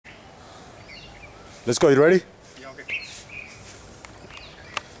Let's go, you ready? Yeah, okay.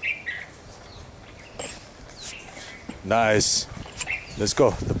 Nice. Let's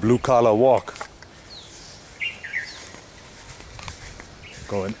go, the blue collar walk.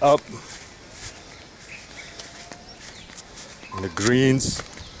 Going up. In the greens.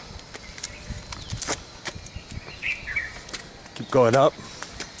 Keep going up.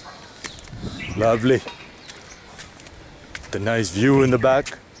 Lovely. The nice view in the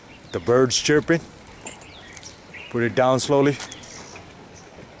back. The birds chirping. Put it down slowly.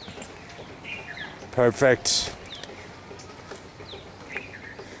 Perfect.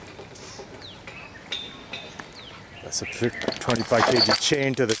 That's a 25 kg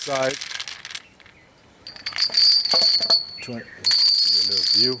chain to the side. See a little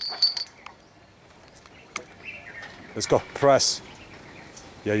view. Let's go. Press.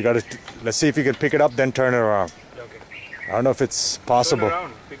 Yeah, you gotta. Let's see if you can pick it up, then turn it around. Yeah, okay. I don't know if it's possible. Turn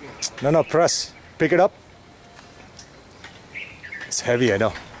around, picking. No, press. Pick it up. It's heavy, I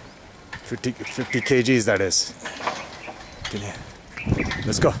know. 50 kgs that is.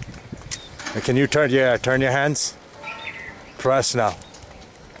 Let's go. Can you turn? Yeah, turn your hands. Press now.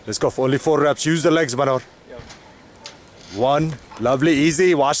 Let's go for only 4 reps. Use the legs, Manor. Yeah. 1. Lovely,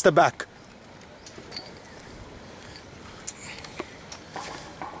 easy. Watch the back.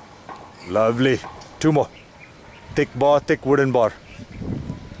 Lovely. 2 more. Thick bar, thick wooden bar.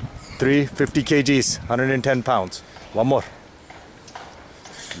 3, 50 kgs, 110 pounds. 1 more.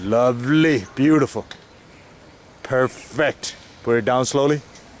 Lovely, beautiful. Perfect. Put it down slowly.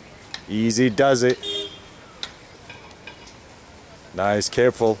 Easy does it. Nice,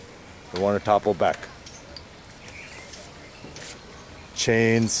 careful. You want to topple back.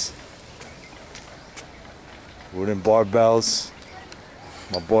 Chains. Wooden barbells.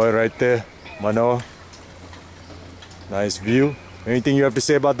 My boy right there, Manoa. Nice view. Anything you have to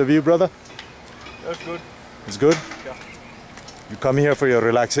say about the view, brother? That's good. It's good? Yeah. You come here for your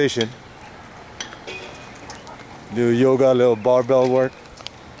relaxation. Do yoga, little barbell work.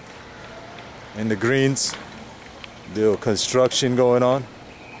 In the greens. Little construction going on.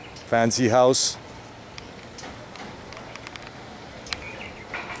 Fancy house.